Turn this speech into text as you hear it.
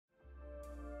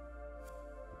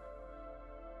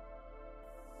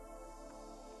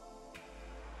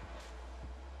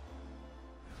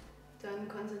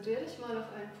konzentriere dich mal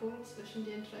auf einen Punkt zwischen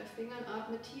den 3 Fingern.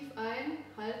 Atme tief ein,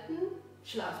 halten.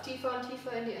 Schlaf tiefer und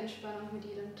tiefer in die Entspannung. Mit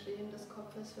jedem Drehen des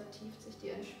Kopfes vertieft sich die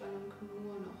Entspannung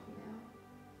nur noch mehr.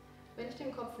 Wenn ich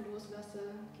den Kopf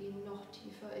loslasse, geh noch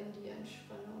tiefer in die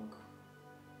Entspannung.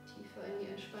 Tiefer in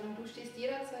die Entspannung. Du stehst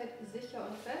jederzeit sicher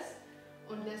und fest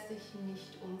und lässt dich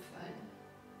nicht umfallen.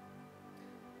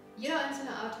 Jeder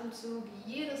einzelne Atemzug,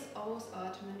 jedes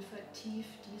Ausatmen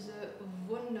vertieft diese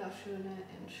wunderschöne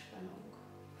Entspannung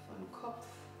von Kopf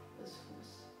bis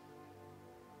Fuß.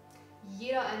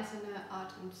 Jeder einzelne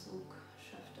Atemzug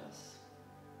schafft das.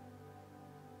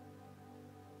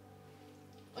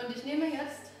 Und ich nehme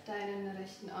jetzt deinen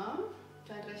rechten Arm.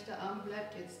 Dein rechter Arm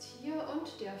bleibt jetzt hier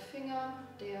und der Finger,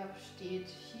 der steht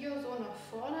hier so nach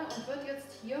vorne und wird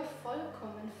jetzt hier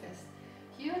vollkommen fest.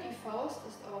 Hier die Faust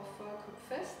ist auch vollkommen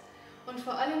fest und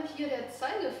vor allem hier der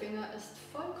Zeigefinger ist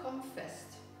vollkommen fest.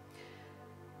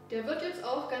 Der wird jetzt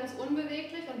auch ganz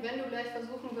unbeweglich und wenn du gleich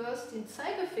versuchen wirst, den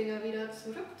Zeigefinger wieder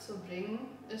zurückzubringen,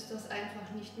 ist das einfach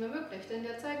nicht mehr möglich, denn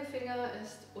der Zeigefinger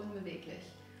ist unbeweglich.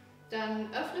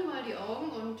 Dann öffne mal die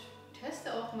Augen und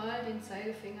teste auch mal den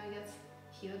Zeigefinger jetzt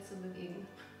hier zu bewegen.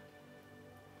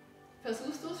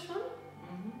 Versuchst du es schon?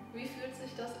 Mhm. Wie fühlt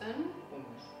sich das an?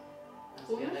 Komisch. Als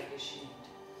Komisch? wäre er geschiebt.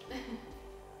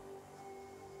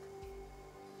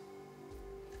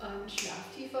 Und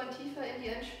schlaf tiefer und tiefer in die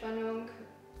Entspannung.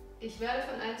 Ich werde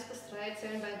von 1 bis 3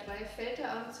 zählen. Bei 3 fällt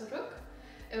der Arm zurück.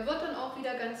 Er wird dann auch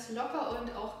wieder ganz locker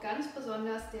und auch ganz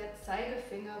besonders der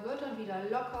Zeigefinger wird dann wieder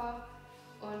locker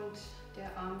und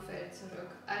der Arm fällt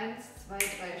zurück. 1, 2,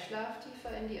 3. Schlaf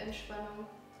tiefer in die Entspannung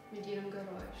mit jedem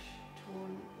Geräusch,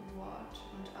 Ton, Wort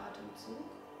und Atemzug.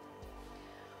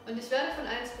 Und ich werde von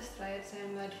 1 bis 3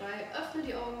 zählen. Bei 3 öffne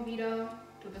die Augen wieder.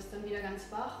 Du bist dann wieder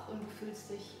ganz wach und du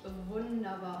fühlst dich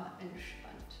wunderbar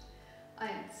entspannt. 1.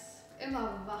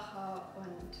 Immer wacher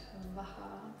und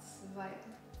wacher. 2.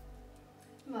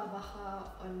 Immer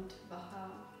wacher und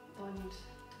wacher. Und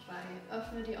 3.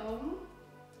 Öffne die Augen.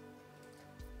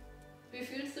 Wie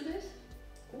fühlst du dich?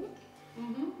 Gut.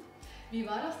 Mhm. Wie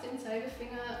war das, den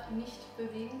Zeigefinger nicht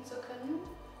bewegen zu können?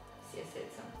 Sehr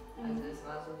seltsam. Also es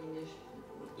war so wie eine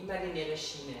imaginäre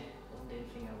Schiene um den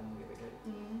Finger rumgewickelt.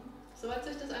 Mhm. So hat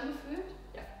sich das angefühlt?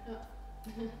 Ja.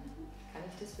 Kann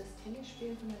ich das fürs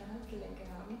Tennisspielen von meiner Handgelenke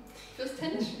haben? Fürs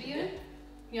Tennisspielen?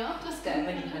 Ja, das Da kann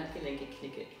immer man. die Handgelenke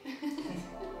knicke.